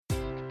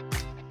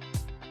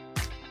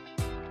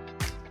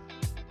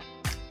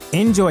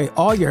Enjoy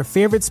all your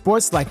favorite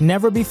sports like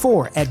never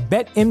before at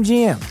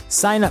BetMGM.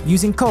 Sign up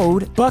using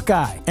code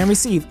Buckeye and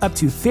receive up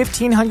to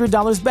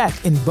 $1,500 back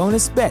in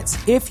bonus bets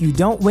if you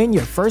don't win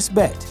your first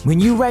bet. When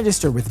you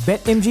register with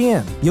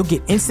BetMGM, you'll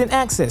get instant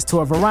access to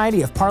a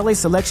variety of parlay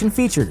selection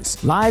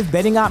features, live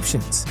betting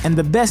options, and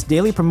the best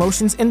daily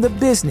promotions in the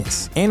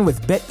business. And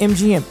with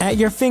BetMGM at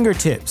your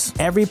fingertips,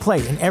 every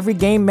play and every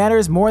game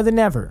matters more than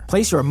ever.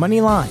 Place your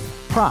money line,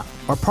 prop,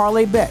 or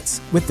parlay bets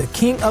with the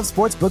king of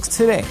sportsbooks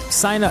today.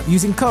 Sign up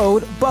using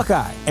code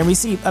Buckeye and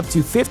receive up to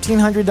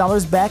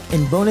 $1,500 back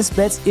in bonus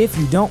bets if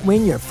you don't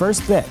win your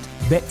first bet.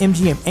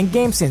 BetMGM and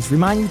GameSense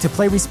remind you to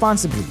play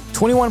responsibly.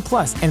 21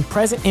 plus and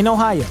present in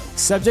Ohio,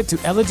 subject to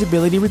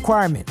eligibility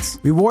requirements.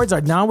 Rewards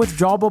are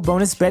non-withdrawable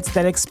bonus bets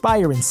that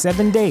expire in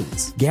 7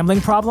 days. Gambling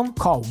problem?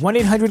 Call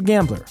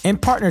 1-800-GAMBLER. In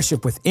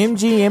partnership with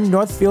MGM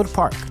Northfield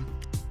Park.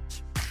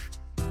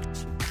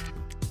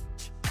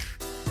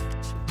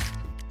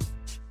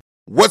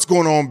 What's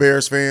going on,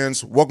 Bears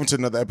fans? Welcome to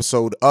another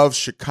episode of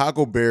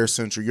Chicago Bears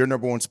Central, your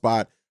number one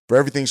spot for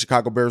everything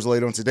Chicago Bears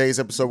related. On today's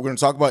episode, we're going to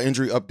talk about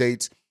injury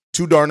updates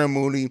to Darnell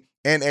Mooney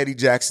and Eddie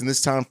Jackson,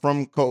 this time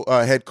from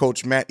head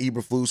coach Matt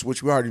Eberflus,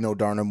 which we already know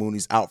Darnell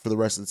Mooney's out for the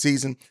rest of the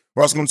season.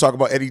 We're also going to talk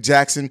about Eddie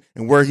Jackson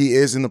and where he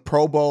is in the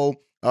Pro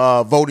Bowl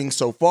voting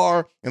so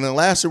far. And then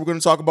lastly, we're going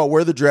to talk about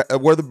where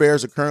the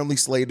Bears are currently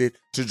slated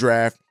to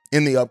draft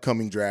in the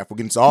upcoming draft. We'll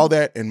get into all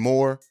that and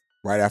more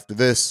right after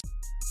this.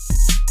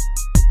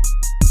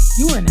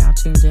 You are now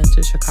tuned in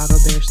to Chicago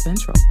Bears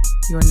Central,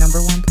 your number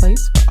one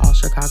place for all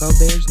Chicago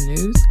Bears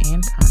news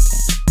and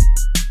content.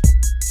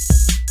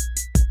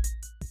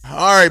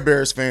 All right,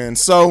 Bears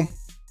fans. So,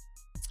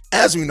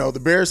 as we know, the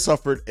Bears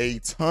suffered a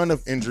ton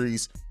of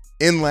injuries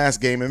in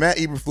last game, and Matt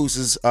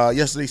Eberflus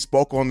yesterday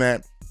spoke on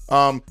that.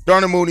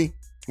 Darnell Mooney,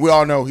 we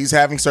all know he's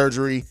having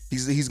surgery.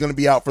 He's going to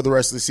be out for the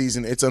rest of the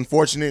season. It's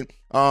unfortunate,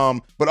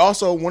 but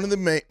also one of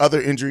the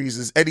other injuries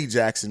is Eddie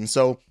Jackson.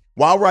 So,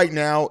 while right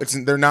now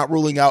they're not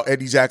ruling out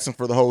Eddie Jackson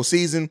for the whole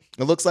season,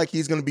 it looks like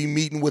he's going to be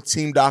meeting with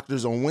team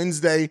doctors on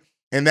Wednesday,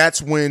 and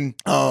that's when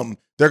the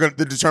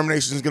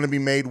determination is going to be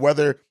made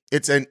whether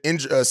it's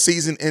a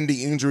season-ending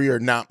injury or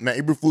not. Matt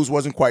Eberflus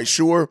wasn't quite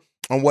sure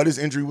on what his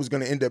injury was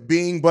going to end up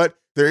being, but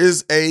there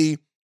is a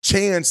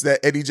chance that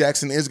Eddie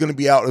Jackson is going to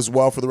be out as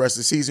well for the rest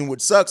of the season,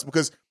 which sucks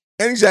because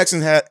Eddie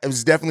Jackson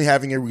is definitely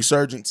having a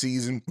resurgent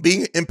season,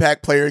 being an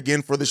impact player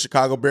again for the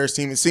Chicago Bears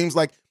team. It seems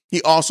like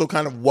he also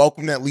kind of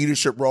welcomed that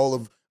leadership role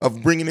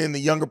of bringing in the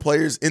younger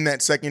players in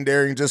that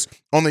secondary and just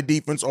on the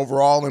defense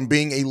overall and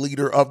being a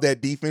leader of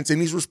that defense. And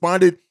he's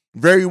responded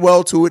very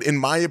well to it, in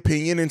my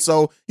opinion. And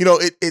so,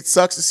 it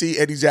sucks to see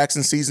Eddie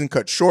Jackson's season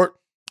cut short.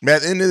 But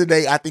at the end of the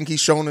day, I think he's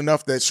shown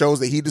enough that shows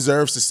that he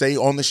deserves to stay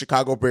on the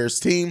Chicago Bears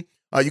team.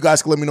 You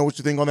guys can let me know what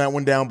you think on that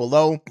one down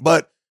below.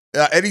 But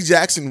Eddie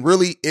Jackson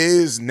really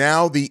is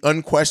now the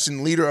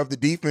unquestioned leader of the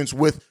defense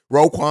with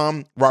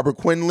Roquan, Robert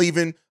Quinn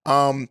leaving.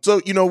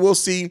 So, we'll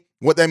see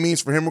what that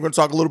means for him. We're going to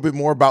talk a little bit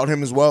more about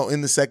him as well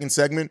in the second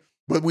segment.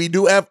 But we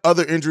do have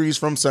other injuries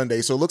from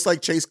Sunday. So it looks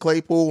like Chase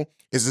Claypool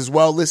is as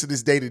well listed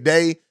as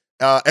day-to-day.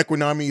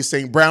 Equinami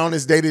St. Brown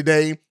is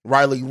day-to-day.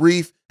 Riley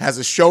Reif has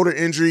a shoulder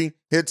injury.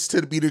 It's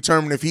to be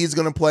determined if he's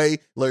going to play.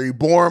 Larry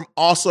Borum,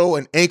 also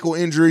an ankle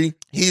injury.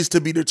 He's to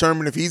be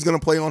determined if he's going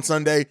to play on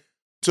Sunday.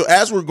 So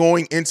as we're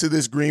going into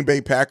this Green Bay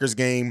Packers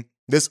game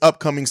this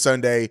upcoming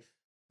Sunday,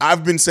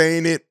 I've been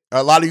saying it.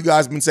 A lot of you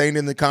guys have been saying it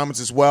in the comments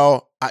as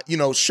well.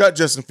 Shut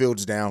Justin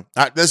Fields down.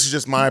 This is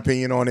just my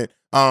opinion on it.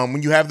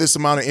 When you have this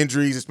amount of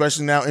injuries,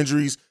 especially now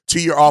injuries to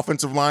your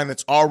offensive line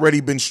that's already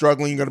been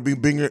struggling, you're going to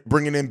be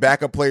bringing in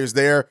backup players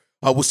there.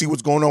 We'll see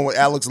what's going on with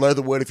Alex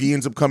Leatherwood if he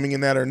ends up coming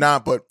in that or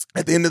not. But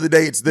at the end of the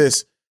day, it's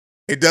this.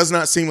 It does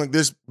not seem like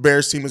this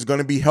Bears team is going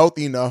to be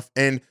healthy enough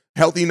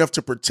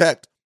to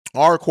protect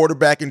our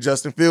quarterback in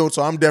Justin Fields.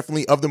 So I'm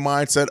definitely of the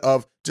mindset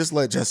of just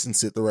let Justin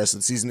sit the rest of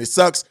the season. It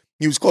sucks.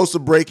 He was close to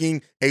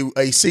breaking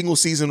a single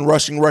season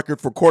rushing record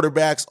for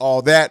quarterbacks,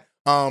 all that.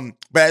 But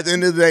at the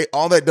end of the day,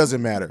 all that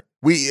doesn't matter.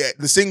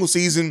 The single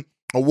season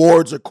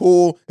awards are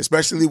cool,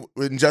 especially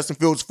in Justin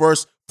Fields'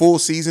 first full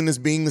season as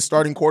being the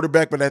starting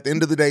quarterback. But at the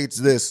end of the day, it's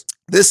this.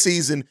 This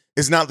season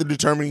is not the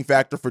determining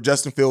factor for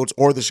Justin Fields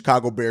or the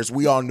Chicago Bears.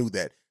 We all knew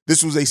that.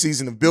 This was a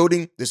season of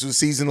building. This was a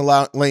season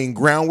of laying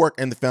groundwork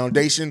and the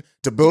foundation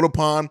to build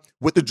upon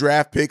with the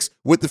draft picks,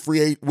 with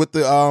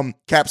the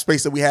cap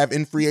space that we have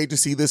in free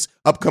agency this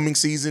upcoming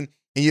season.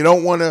 And you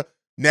don't want to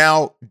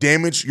now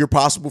damage your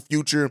possible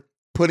future,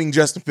 putting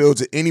Justin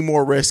Fields at any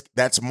more risk.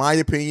 That's my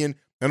opinion.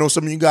 I know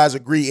some of you guys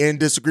agree and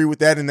disagree with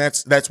that, and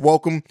that's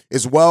welcome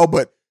as well.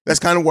 But that's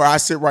kind of where I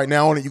sit right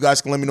now on it. You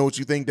guys can let me know what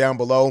you think down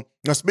below.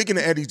 Now, speaking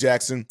of Eddie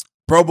Jackson,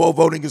 Pro Bowl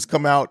voting has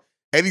come out.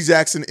 Eddie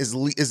Jackson is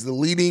the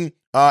leading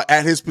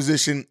at his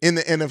position in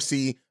the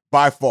NFC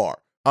by far.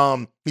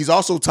 He's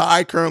also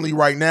tied currently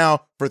right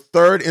now for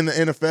third in the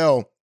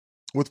NFL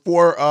with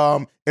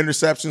 4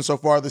 interceptions so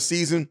far this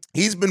season.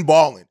 He's been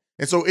balling.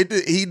 And so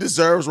he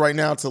deserves right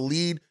now to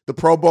lead the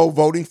Pro Bowl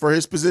voting for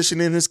his position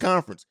in his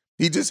conference.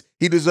 He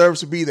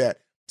deserves to be that.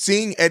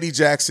 Seeing Eddie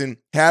Jackson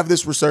have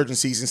this resurgent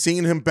season,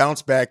 seeing him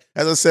bounce back,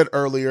 as I said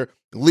earlier,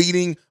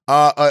 leading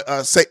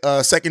a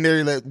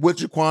secondary with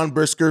Jaquan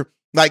Brisker.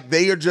 Like,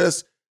 they are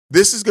just,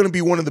 this is going to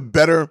be one of the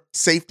better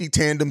safety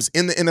tandems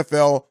in the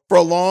NFL for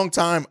a long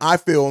time, I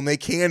feel, and they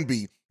can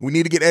be. We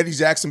need to get Eddie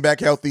Jackson back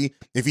healthy.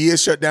 If he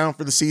is shut down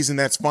for the season,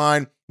 that's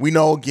fine. We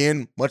know,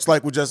 again, much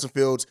like with Justin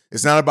Fields,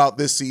 it's not about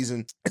this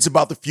season. It's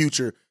about the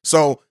future.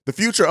 So the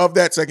future of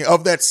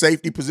that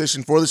safety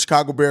position for the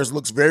Chicago Bears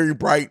looks very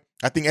bright.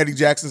 I think Eddie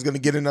Jackson's going to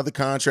get another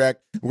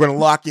contract. We're going to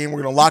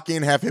lock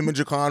in, have him and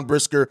Jaquan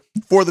Brisker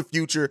for the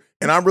future.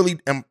 And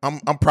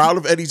I'm proud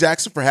of Eddie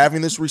Jackson for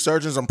having this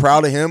resurgence. I'm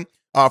proud of him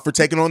for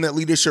taking on that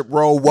leadership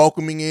role,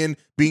 welcoming in,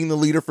 being the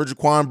leader for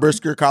Jaquan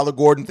Brisker, Kyler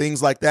Gordon,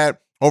 things like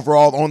that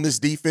overall on this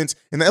defense.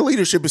 And that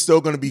leadership is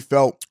still going to be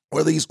felt,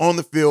 whether he's on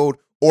the field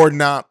or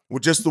not,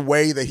 with just the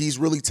way that he's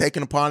really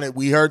taken upon it.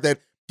 We heard that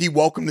he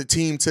welcomed the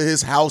team to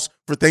his house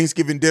for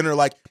Thanksgiving dinner.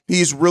 Like,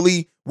 he's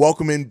really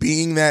welcoming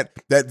being that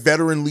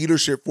veteran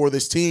leadership for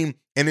this team,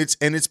 and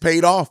it's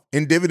paid off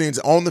in dividends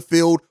on the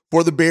field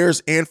for the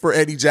Bears and for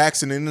Eddie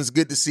Jackson. And it's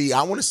good to see.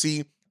 I want to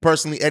see,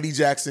 personally, Eddie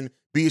Jackson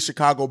be a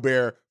Chicago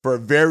Bear for a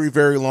very,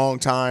 very long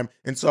time.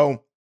 And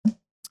so,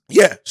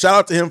 yeah, shout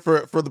out to him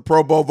for the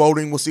Pro Bowl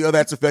voting. We'll see how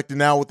that's affected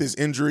now with his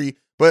injury.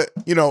 But,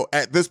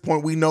 at this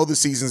point, we know the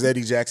seasons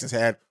Eddie Jackson's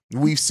had.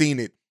 We've seen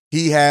it.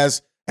 He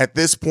has, at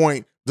this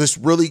point, just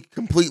really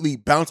completely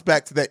bounced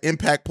back to that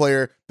impact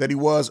player that he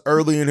was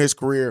early in his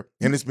career.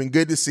 And it's been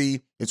good to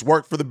see. It's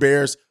worked for the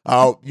Bears.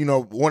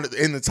 One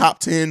in the top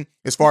 10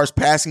 as far as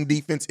passing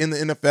defense in the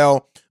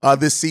NFL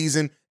this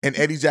season. And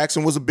Eddie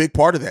Jackson was a big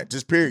part of that,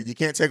 just period. You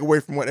can't take away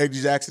from what Eddie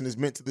Jackson has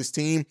meant to this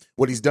team,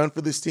 what he's done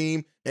for this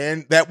team.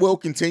 And that will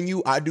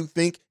continue, I do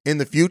think, in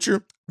the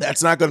future.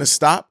 That's not going to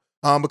stop.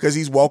 Because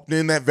he's walked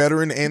in that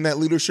veteran and that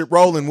leadership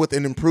role, and with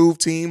an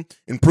improved team,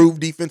 improved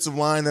defensive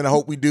line that I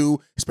hope we do,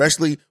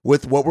 especially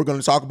with what we're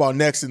going to talk about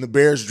next in the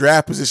Bears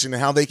draft position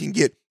and how they can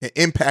get an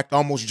impact,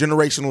 almost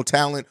generational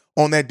talent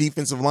on that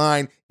defensive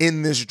line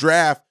in this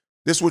draft.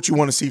 This is what you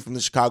want to see from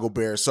the Chicago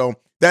Bears. So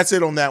that's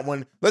it on that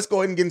one. Let's go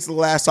ahead and get into the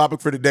last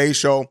topic for today's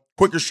show.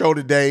 Quicker show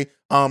today.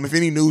 If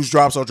any news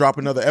drops, I'll drop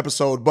another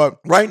episode. But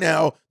right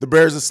now, the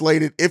Bears are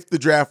slated, if the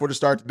draft were to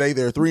start today,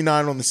 they're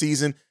 3-9 on the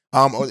season.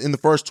 In the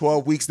first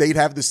 12 weeks, they'd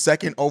have the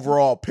second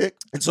overall pick.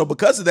 And so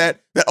because of that,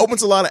 that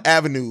opens a lot of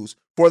avenues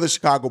for the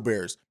Chicago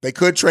Bears. They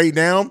could trade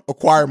down,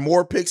 acquire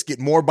more picks,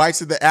 get more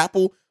bites of the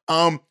apple.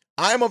 I'm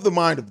of the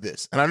mind of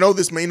this, and I know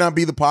this may not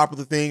be the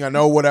popular thing. I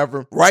know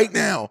whatever. Right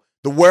now,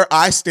 where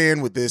I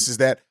stand with this is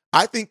that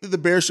I think that the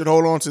Bears should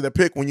hold on to the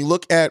pick. When you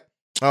look at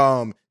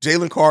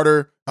Jalen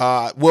Carter,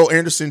 Will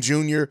Anderson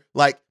Jr.,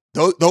 like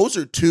those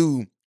are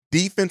two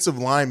defensive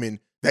linemen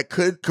that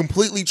could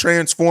completely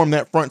transform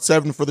that front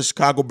seven for the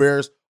Chicago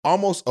Bears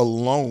almost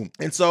alone.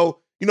 And so,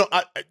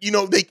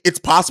 it's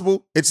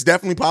possible. It's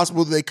definitely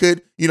possible that they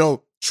could,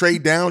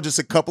 trade down just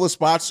a couple of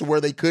spots to where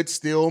they could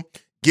still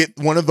get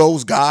one of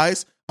those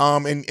guys,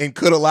 and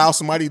could allow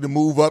somebody to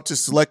move up to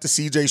select a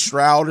CJ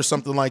Stroud or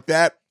something like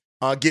that,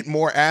 get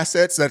more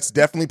assets. That's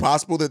definitely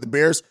possible that the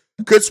Bears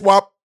could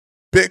swap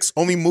picks,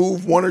 only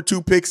move one or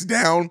two picks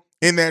down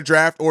in that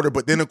draft order,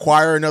 but then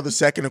acquire another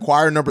second,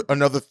 acquire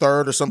another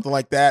third or something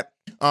like that.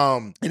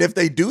 And if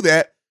they do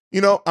that,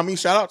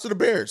 shout out to the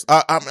Bears.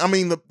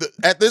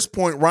 At this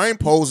point, Ryan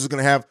Poles is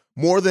going to have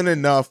more than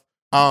enough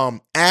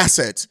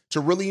assets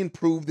to really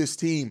improve this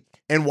team.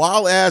 And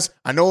while as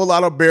I know a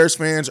lot of Bears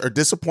fans are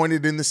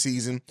disappointed in the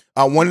season,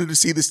 I wanted to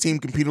see this team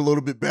compete a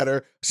little bit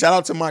better. Shout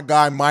out to my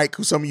guy, Mike,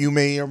 who some of you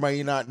may or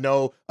may not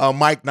know.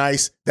 Mike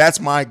Nice, that's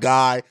my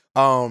guy.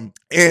 But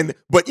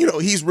he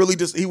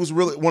was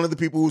really one of the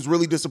people who was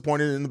really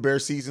disappointed in the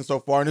Bears season so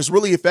far, and it's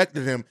really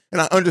affected him.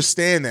 And I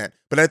understand that.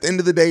 But at the end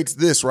of the day, it's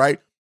this, right?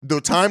 The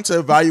time to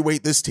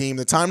evaluate this team,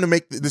 the time to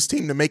make this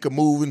team to make a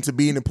move into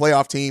being a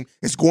playoff team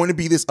is going to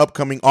be this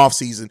upcoming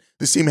offseason.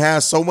 This team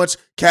has so much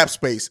cap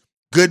space,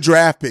 good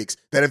draft picks,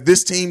 that if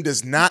this team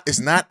is not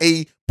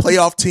a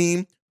playoff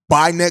team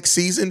by next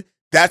season,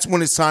 that's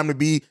when it's time to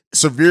be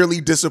severely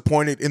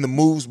disappointed in the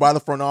moves by the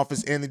front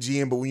office and the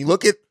GM. But when you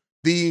look at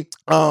the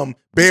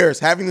Bears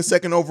having the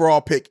second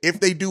overall pick,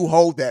 if they do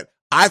hold that,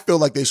 I feel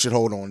like they should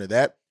hold on to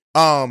that.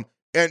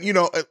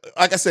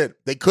 Like I said,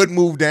 they could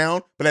move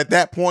down, but at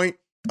that point,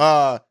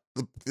 the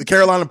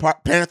Carolina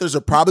Panthers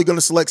are probably going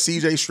to select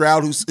CJ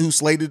Stroud, who's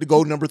slated to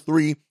go number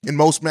 3 in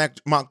most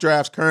mock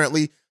drafts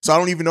currently. So I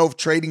don't even know if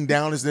trading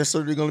down is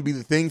necessarily going to be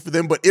the thing for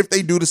them. But if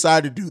they do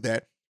decide to do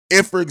that,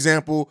 if, for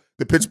example,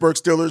 the Pittsburgh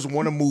Steelers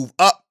want to move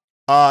up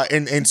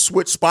and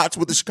switch spots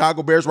with the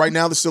Chicago Bears, right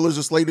now the Steelers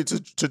are slated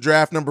to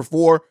draft number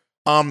 4,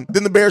 then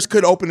the Bears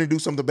could open and do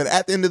something. But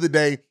at the end of the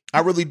day, I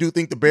really do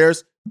think the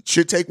Bears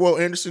should take Will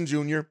Anderson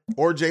Jr.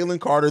 or Jalen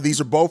Carter. These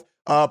are both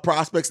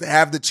prospects that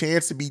have the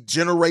chance to be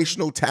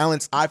generational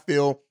talents, I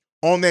feel,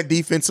 on that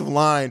defensive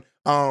line.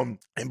 And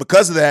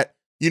because of that,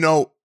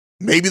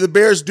 maybe the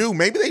Bears do.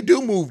 Maybe they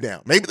do move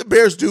down. Maybe the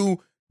Bears do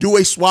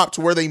a swap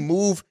to where they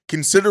move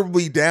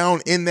considerably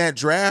down in that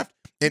draft.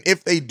 And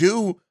if they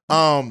do,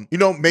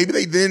 maybe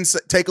they then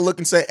take a look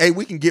and say, hey,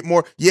 we can get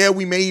more. Yeah,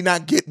 we may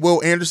not get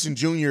Will Anderson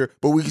Jr.,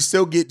 but we can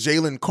still get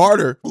Jalen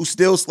Carter, who's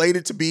still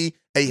slated to be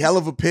a hell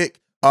of a pick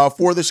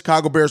for the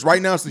Chicago Bears.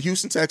 Right now, it's the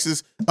Houston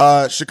Texans,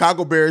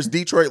 Chicago Bears,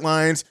 Detroit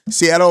Lions,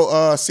 Seattle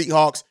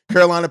Seahawks,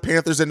 Carolina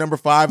Panthers at number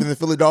 5, and the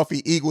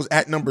Philadelphia Eagles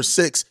at number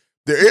 6.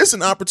 There is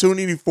an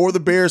opportunity for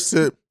the Bears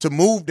to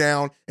move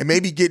down and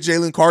maybe get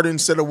Jalen Carter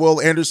instead of Will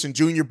Anderson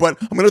Jr., but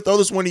I'm going to throw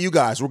this one to you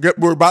guys.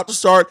 We're about to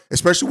start,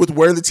 especially with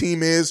where the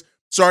team is,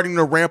 starting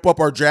to ramp up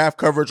our draft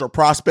coverage, our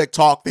prospect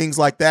talk, things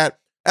like that.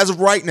 As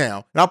of right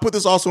now, and I'll put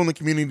this also in the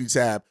community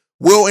tab,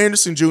 Will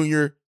Anderson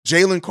Jr.,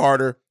 Jalen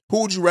Carter,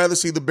 who would you rather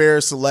see the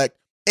Bears select?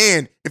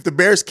 And if the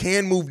Bears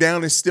can move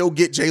down and still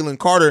get Jalen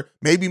Carter,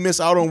 maybe miss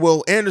out on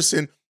Will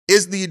Anderson,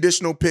 is the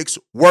additional picks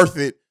worth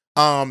it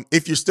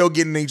if you're still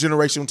getting a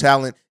generational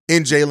talent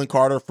in Jalen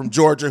Carter from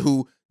Georgia,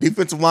 who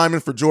defensive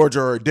linemen for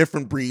Georgia are a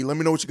different breed. Let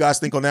me know what you guys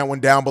think on that one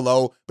down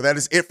below. But that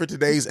is it for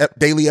today's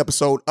daily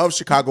episode of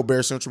Chicago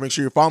Bears Central. Make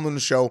sure you're following the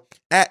show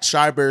at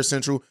Chi Bears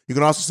Central. You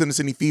can also send us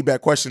any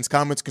feedback, questions,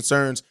 comments,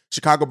 concerns,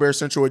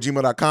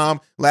 chicagobearscentral@gmail.com.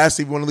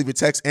 Lastly, if you want to leave a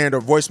text and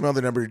or voicemail,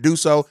 the number to do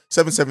so,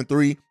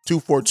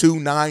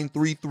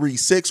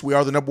 773-242-9336. We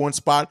are the number one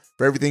spot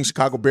for everything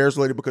Chicago Bears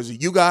related because of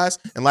you guys.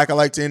 And like I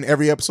like to end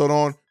every episode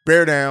on,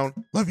 bear down.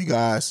 Love you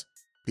guys.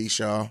 Peace,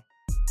 y'all.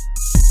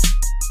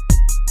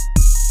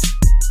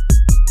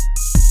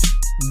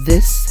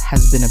 This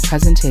has been a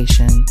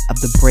presentation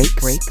of the Break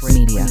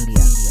Media.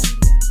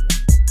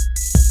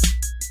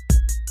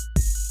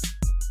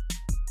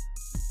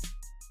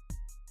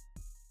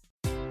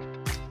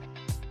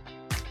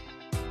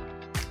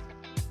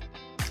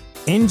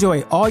 Enjoy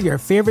all your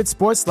favorite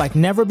sports like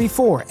never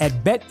before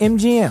at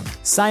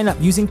BetMGM. Sign up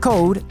using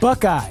code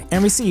Buckeye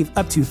and receive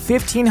up to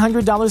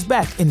 $1,500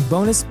 back in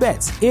bonus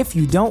bets if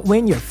you don't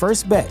win your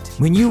first bet.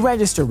 When you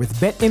register with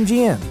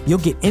BetMGM, you'll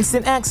get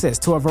instant access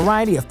to a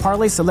variety of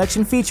parlay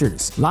selection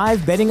features,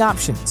 live betting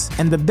options,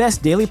 and the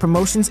best daily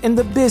promotions in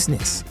the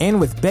business. And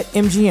with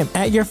BetMGM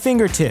at your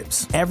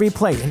fingertips, every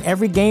play and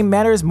every game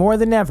matters more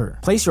than ever.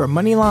 Place your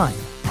money line,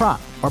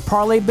 prop, or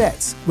parlay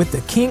bets with the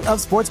king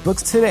of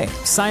sportsbooks today.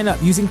 Sign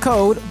up using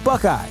code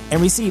Buckeye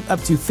and receive up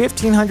to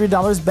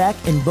 $1,500 back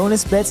in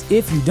bonus bets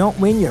if you don't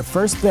win your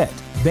first bet.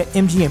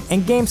 BetMGM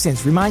and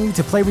GameSense remind you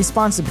to play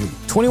responsibly.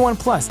 21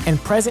 plus and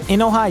present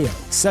in Ohio,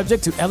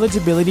 subject to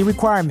eligibility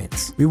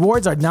requirements.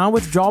 Rewards are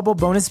non-withdrawable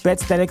bonus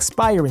bets that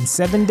expire in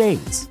 7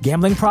 days.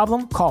 Gambling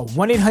problem? Call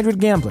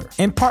 1-800-GAMBLER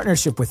in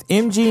partnership with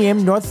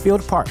MGM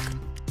Northfield Park.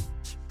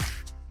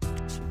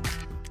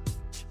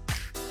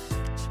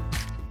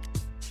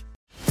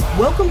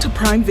 Welcome to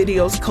Prime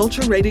Video's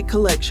Culture-Rated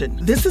Collection.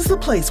 This is the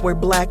place where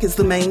Black is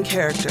the main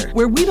character,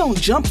 where we don't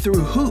jump through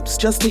hoops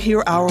just to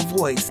hear our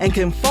voice, and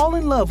can fall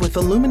in love with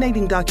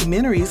illuminating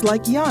documentaries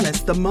like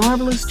Giannis, The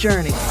Marvelous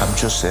Journey. I'm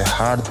just a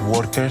hard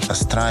worker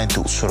that's trying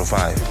to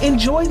survive.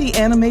 Enjoy the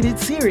animated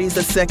series,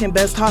 The Second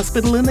Best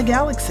Hospital in the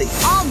Galaxy.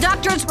 All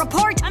doctors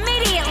report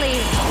immediately!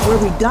 Where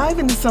we dive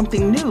into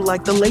something new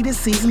like the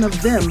latest season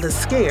of Them, The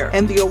Scare,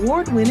 and the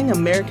award-winning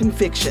American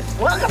Fiction.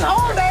 Welcome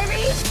home,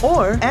 baby!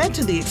 Or add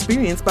to the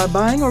experience by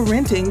buying or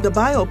renting the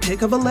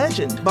biopic of a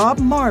legend, Bob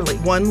Marley,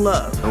 One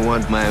Love. I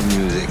want my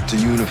music to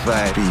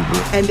unify people.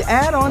 And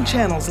add on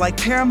channels like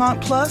Paramount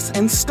Plus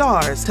and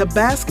Stars to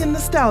bask in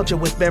nostalgia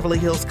with Beverly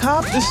Hills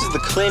Cop. This is the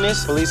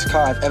cleanest police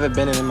car I've ever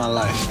been in my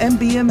life. And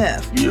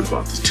BMF. You're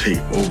about to take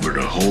over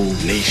the whole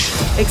nation.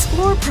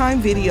 Explore Prime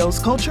Video's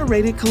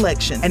Culture-Rated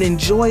Collection and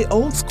enjoy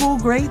old school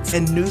greats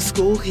and new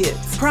school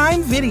hits.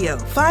 Prime Video.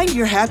 Find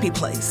your happy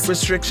place.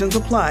 Restrictions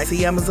apply.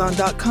 See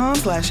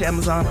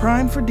Amazon.com/Amazon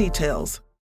Prime for details.